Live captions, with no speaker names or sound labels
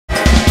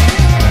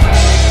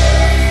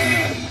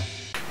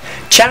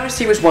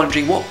Charity was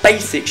wondering what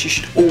basics you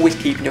should always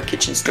keep in your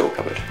kitchen store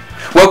cupboard.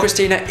 Well,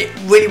 Christina, it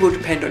really will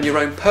depend on your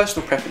own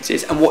personal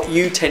preferences and what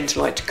you tend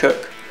to like to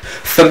cook.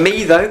 For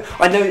me though,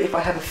 I know that if I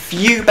have a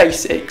few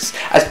basics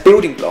as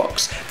building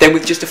blocks, then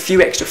with just a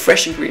few extra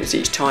fresh ingredients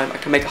each time, I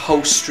can make a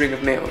whole string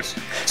of meals.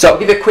 So I'll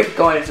give you a quick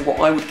guidance of what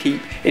I would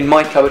keep in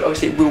my cupboard.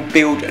 Obviously it will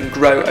build and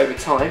grow over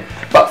time,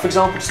 but for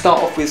example, to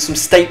start off with some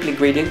staple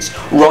ingredients: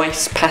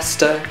 rice,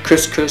 pasta,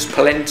 couscous,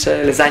 polenta,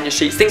 lasagna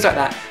sheets, things like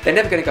that. They're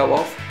never going to go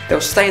off. They'll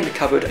stay in the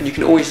cupboard and you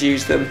can always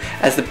use them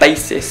as the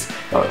basis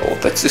or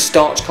the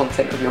starch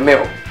content of your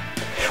meal.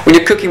 When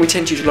you're cooking, we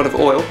tend to use a lot of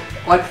oil.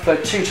 I prefer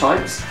two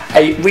types: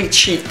 a really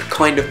cheap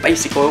kind of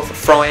basic oil for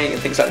frying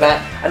and things like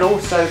that, and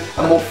also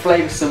a more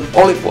flavoursome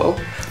olive oil,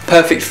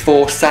 perfect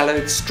for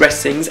salads,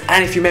 dressings,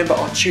 and if you remember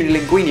our tuna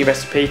linguine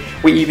recipe,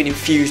 we even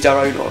infused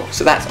our own oil,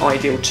 so that's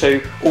ideal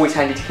too. Always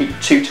handy to keep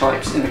two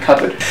types in the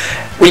cupboard.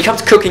 When you come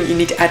to cooking, you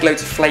need to add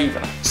loads of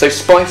flavour, so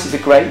spices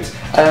are great.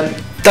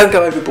 Don't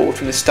go overboard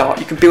from the start.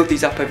 You can build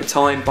these up over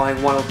time,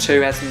 buying one or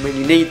two as and when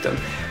you need them.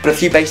 But a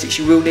few basics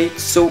you will need: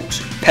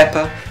 salt,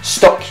 pepper,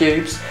 stock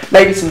cubes,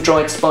 maybe some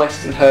dried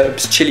spices and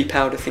herbs, chilli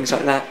powder, things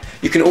like that.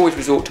 You can always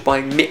resort to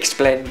buying mixed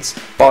blends,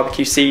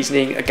 barbecue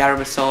seasoning, a garam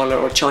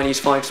masala or a Chinese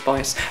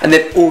 5-spice, and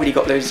they've already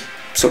got those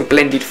sort of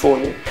blended for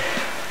you.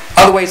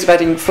 Other ways of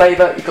adding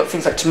flavour, you've got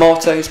things like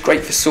tomatoes,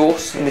 great for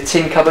sauce, in the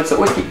tin cupboard, so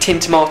always keep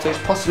tinned tomatoes,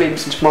 possibly even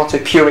some tomato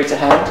puree to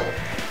hand.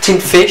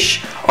 Tinned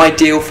fish,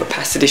 ideal for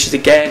pasta dishes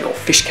again, or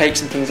fish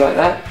cakes and things like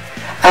that.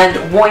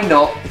 And why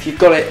not, if you've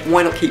got it,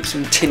 why not keep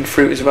some tinned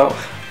fruit as well?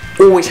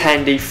 Always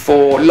handy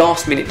for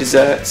last minute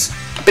desserts.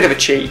 A bit of a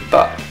cheat,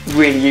 but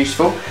really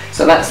useful.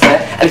 So that's there.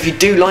 And if you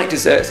do like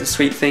desserts and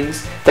sweet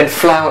things, then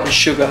flour and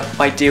sugar,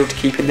 ideal to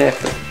keep in there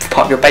for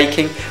part of your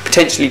baking.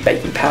 Potentially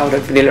baking powder,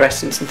 vanilla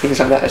essence and things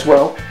like that as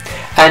well.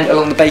 And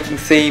along the baking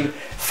theme,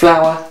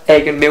 flour,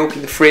 egg and milk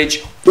in the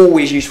fridge,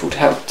 always useful to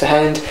have to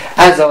hand,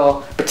 as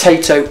are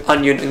potato,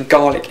 onion and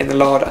garlic in the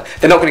larder.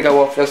 They're not going to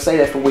go off, they'll stay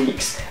there for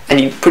weeks,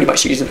 and you pretty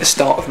much use them at the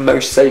start of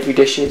most savoury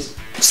dishes.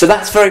 So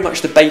that's very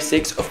much the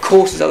basics. Of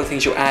course there's other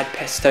things you'll add: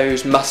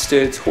 pestos,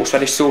 mustards,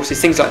 horseradish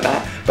sauces, things like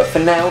that, but for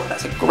now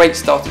that's a great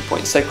starting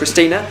point. So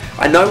Christina,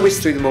 I know I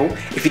whizzed through them all.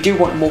 If you do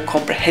want a more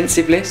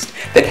comprehensive list,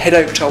 then head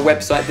over to our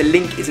website. The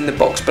link is in the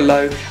box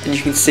below and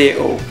you can see it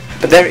all.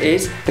 But there it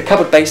is, the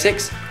cupboard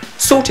basics,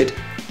 sorted.